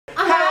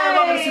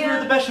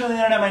the best show on the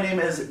internet. My name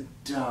is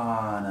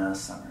Donna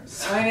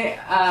Summers. Okay.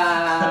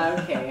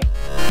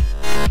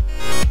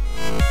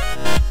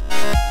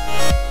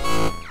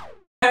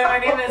 My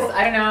name is,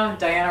 I don't know,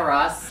 Diana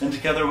Ross. And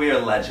together we are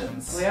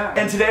legends. We are.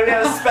 And today we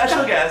have a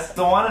special guest,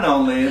 the one and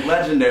only,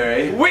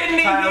 legendary,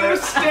 Whitney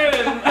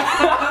Houston!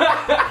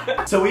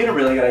 So we had a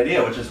really good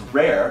idea, which is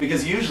rare,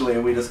 because usually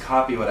we just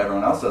copy what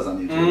everyone else does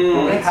on YouTube.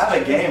 But we have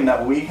a game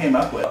that we came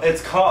up with.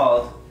 It's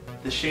called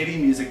the Shady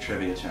Music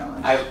Trivia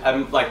Challenge.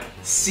 I'm like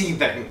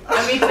seething.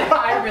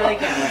 I really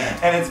can't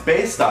wait. And it's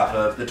based off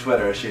of the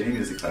Twitter Shady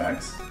Music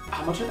Facts.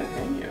 How much are they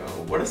paying you?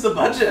 What is the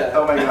budget?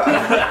 Oh my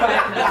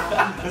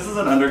god. This is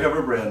an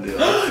undercover brand deal.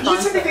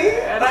 Not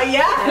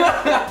yet.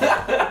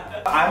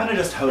 I'm gonna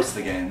just host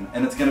the game,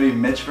 and it's gonna be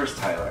Mitch versus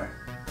Tyler.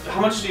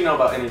 How much do you know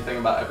about anything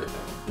about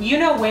everything? You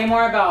know way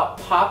more about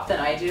pop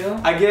than I do.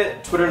 I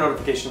get Twitter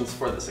notifications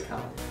for this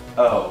account.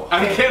 Oh.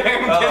 I'm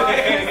kidding, I'm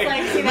kidding. It's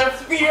like, see, the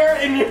fear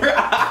in your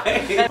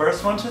eye.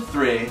 First one to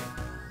 3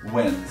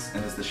 wins,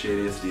 and is the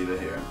shadiest diva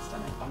here.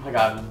 Oh my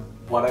god,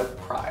 what a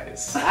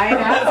prize. I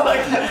know.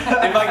 Like,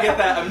 if I get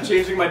that, I'm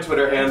changing my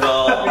Twitter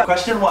handle.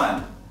 Question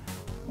 1.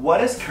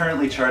 What is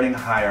currently charting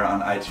higher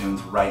on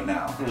iTunes right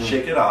now?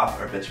 Shake It Off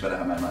or Bitch Better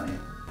Have My Money?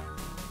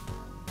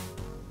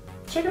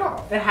 Shake It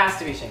Off. It has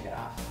to be Shake It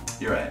Off.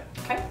 You're right.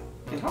 Okay.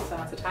 So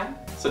that's a time?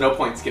 So no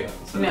points given.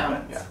 So No.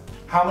 points. Yeah.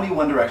 How many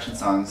One Direction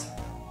songs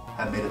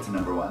have made it to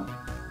 #1?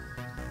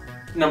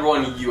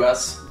 #1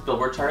 US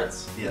Billboard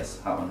charts. Yes,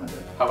 Hot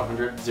 100. Hot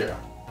 100, 0.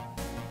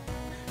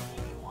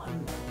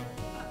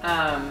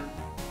 I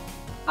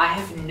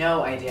have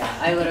no idea.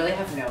 I literally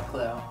have no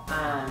clue.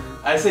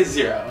 I say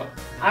 0.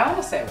 I want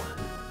to say 1.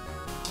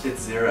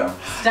 It's 0.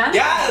 Stunning.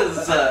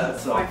 Yes! So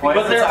But point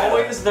But for they're Tyler.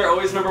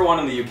 always #1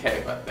 in the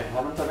UK, but they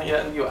haven't done it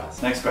yet in the US.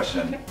 Next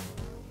question.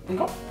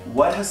 Okay.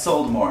 What has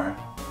sold more?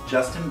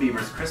 Justin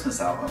Bieber's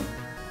Christmas album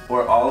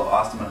or all of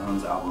Austin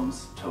Mahone's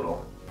albums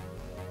total?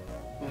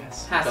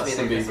 Yes. Has to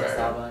Justin be the Christmas Bieber.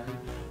 album.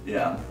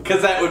 Yeah.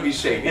 Because that would be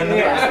shady. In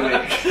the first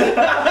week.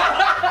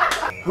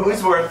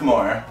 Who's worth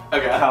more?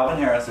 Okay. Calvin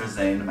Harris or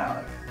Zayn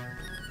Malik?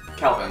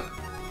 Calvin.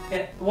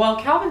 Well,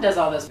 Calvin does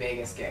all those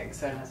Vegas gigs,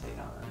 so it has to be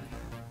Calvin.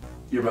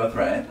 You're both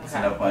right. It's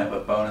Okay. no point,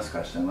 but bonus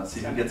question. Let's see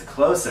who gets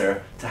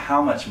closer to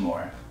how much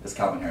more is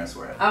Calvin Harris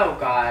worth. Oh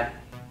God.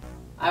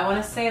 I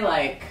want to say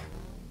like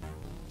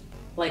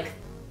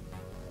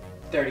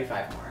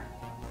 35 more.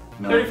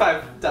 Million.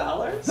 $35?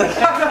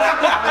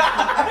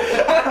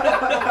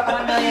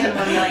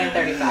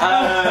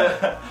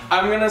 1,035,000.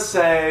 I'm gonna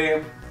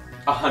say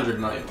 100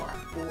 million more.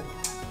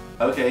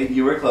 Okay,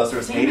 you were closer.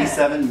 It's Damn it.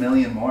 87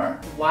 million more.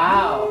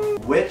 Wow.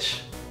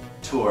 Which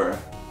tour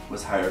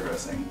was higher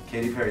grossing?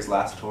 Katy Perry's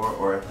last tour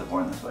or the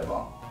Born This Way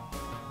ball?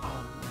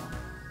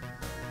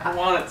 I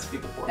want it to be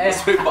the Born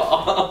This Way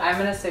ball. I'm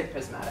gonna say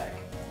Prismatic.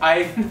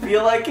 I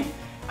feel like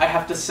I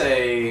have to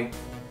say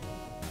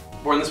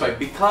Born This Way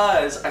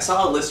because I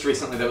saw a list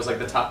recently that was like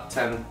the top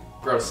 10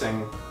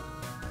 grossing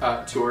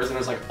tours, and it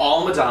was like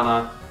all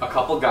Madonna, a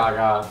couple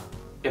Gaga,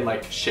 and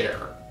like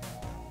Cher.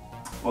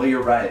 Well,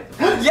 you're right.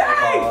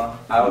 Yay!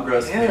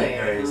 Outgross Really? Katy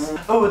Perry's.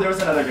 Oh, there was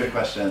another good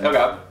question.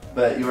 Okay.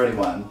 But you already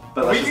won.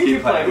 But let's We just can keep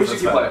keep playing. playing. We This should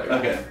is keep fun. playing.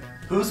 Okay.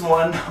 Who's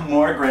won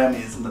more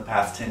Grammys in the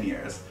past 10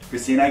 years?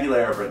 Christina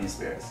Aguilera or Britney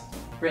Spears?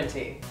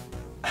 Rinty.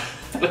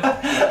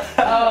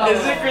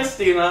 Is it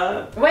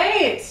Christina?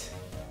 Wait!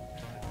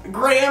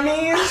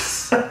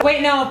 Grammys?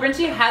 Wait, no,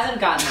 Brinty hasn't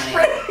gotten any.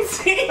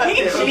 Crazy!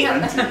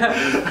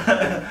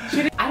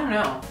 I don't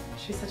know.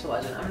 She's such a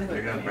legend. I'm gonna go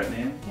You're going with with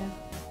Britney. Britney?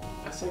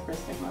 I say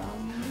Christina.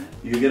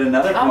 You get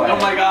another Oh point. Oh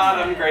my god,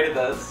 I'm great at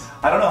this.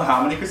 I don't know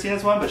how many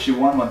Christina's won, but she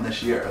won one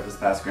this year at this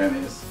past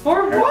Grammys.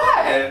 For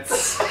what?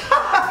 It's...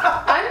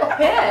 I'm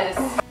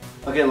pissed.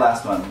 Okay,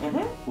 last one.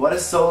 What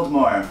has sold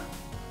more?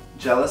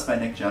 Jealous by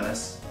Nick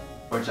Jonas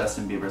or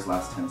Justin Bieber's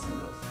last 10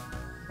 singles?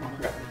 Oh my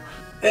god.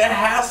 It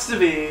has to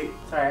be.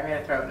 Sorry, I made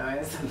a throat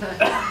noise.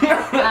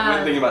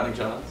 I'm thinking about Nick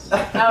Jonas.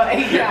 Oh,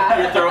 yeah.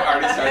 Your throat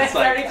already starts It's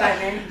already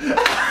timing.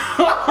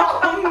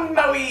 Oh,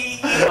 no. I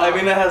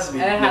mean, it has to be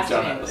And it Nick has to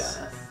be Nick Jonas. Jonas.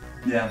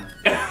 Yeah.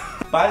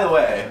 By the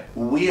way,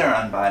 we are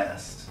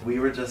unbiased. We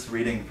were just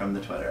reading from the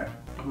Twitter.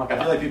 Oh my I feel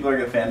god. like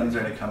fandoms are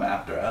going to come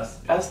after us.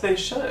 As they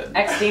should.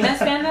 Ex-Dina's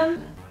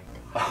fandom?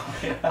 Oh,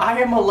 yeah. I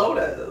am a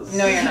lotus.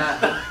 No, you're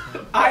not.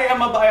 I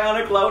am a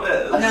bionic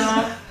lotus.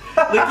 No.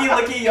 Licky,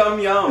 licky, yum,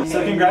 yum.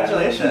 So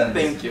congratulations.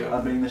 Thank you.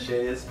 On being the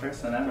shadiest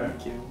person ever.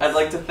 Thank you. I'd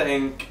like to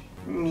thank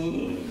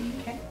me.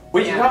 Okay.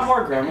 Wait, you Yeah. got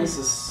more Grammys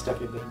this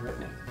decade than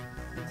Britney.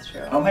 That's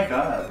true. Oh my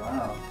god,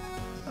 wow.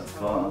 That's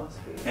cool.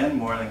 And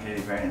more than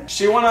Katy Perry.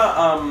 She won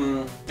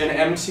an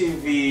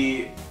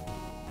MTV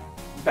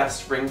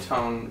Best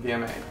Ringtone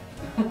VMA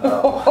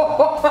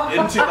Oh.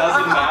 in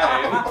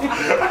 2009.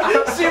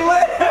 She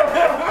won.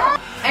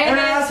 And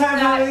it's time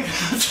not... for the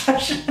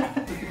obsession.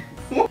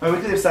 My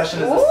weekly obsession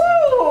is this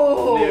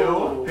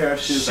new pair of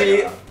shoes. I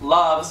She got.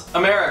 loves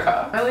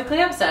America. My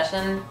weekly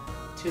obsession,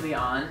 to be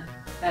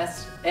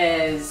honest,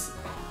 is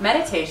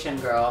meditation,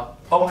 girl.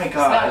 Oh my So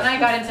god. when I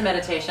got into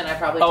meditation, I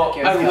probably Oh, took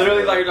yours. I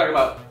literally thought you were talking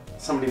about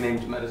somebody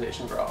named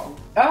Meditation Girl.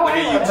 Oh, like I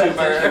a love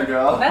YouTuber.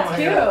 Girl. That's Oh my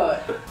cute.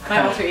 God.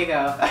 My alter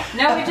ego.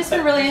 No, we've just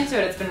been really into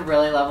it. It's been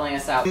really leveling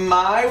us out.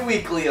 My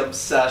weekly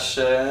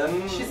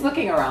obsession. She's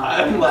looking around.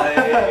 I'm like,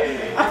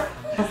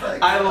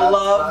 I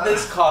love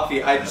this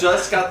coffee. I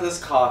just got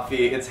this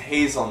coffee. It's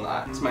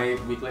hazelnut. It's my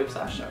weekly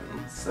obsession.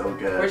 So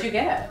good. Where'd you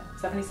get it?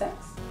 76?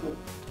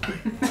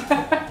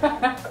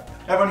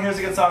 Everyone, here's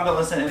a good song. Don't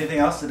listen to anything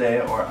else today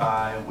or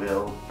I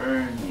will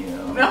burn you.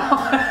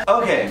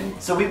 Okay,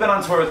 so we've been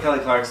on tour with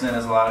Clarkson,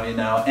 as a lot of you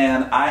know,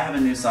 and I have a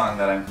new song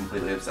that I'm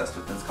completely obsessed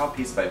with. It's called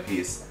Piece by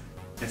Piece.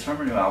 It's from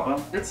her new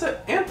album. It's an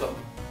anthem.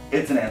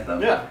 It's an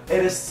anthem. Yeah.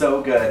 It is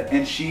so good.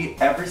 And she,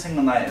 every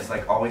single night, is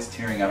like always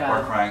tearing up Yeah.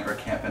 or crying or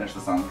can't finish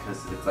the song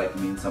because it's like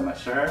means so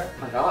much to her.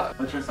 Oh my god.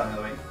 What's your song of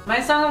the week? My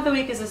song of the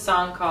week is a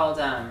song called,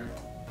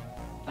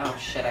 oh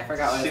shit, I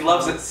forgot what She it's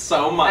loves called. it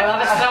so much. I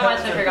love it so much,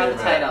 I That's forgot your the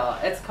favorite. title.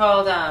 It's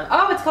called,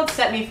 it's called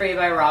Set Me Free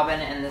by Robyn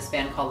and this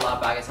band called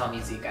Bagatelle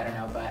Magique. I don't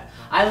know, but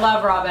I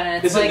love Robyn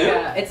and it's Is it like,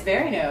 new? it's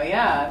very new,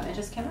 yeah. It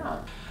just came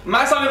out.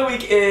 My song of the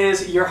week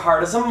is Your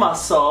Heart is a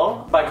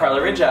Muscle by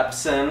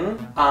Jepsen.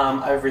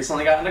 I've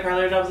recently gotten to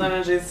Jepsen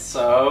and she's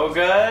so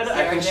good.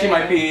 I think she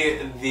might be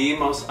the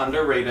most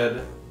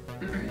underrated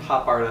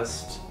pop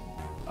artist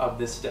of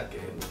this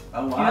decade.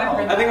 Oh You haven't wow.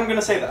 heard I think I'm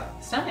gonna say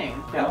that.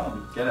 Stunning. Yeah.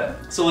 Oh, get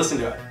it. So listen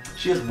to it.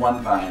 She has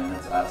one vine, and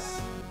it's us.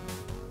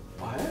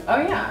 What?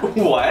 Oh yeah.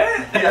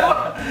 What?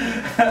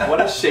 Yeah.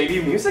 What a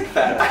shady music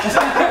fact.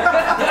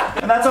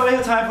 And that's all we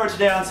have time for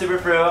today on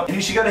SUPERFRUIT. And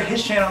you should go to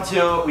his channel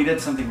too. We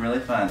did something really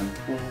fun,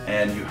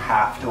 and you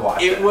have to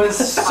watch it. It was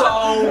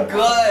so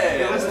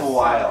good. It was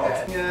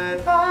wild.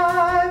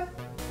 Goodbye.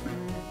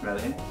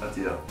 Ready? That's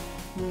you.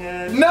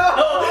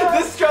 No!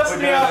 This stressed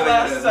me out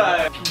last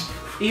time.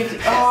 You have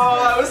to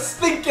Oh, I was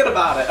thinking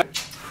about it.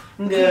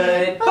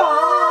 Goodbye.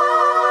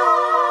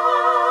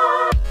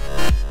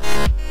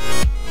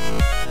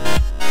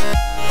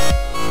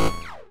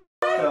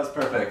 That was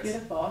perfect.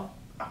 Beautiful.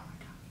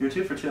 You're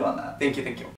 2 for 2 on that. Thank you, thank you.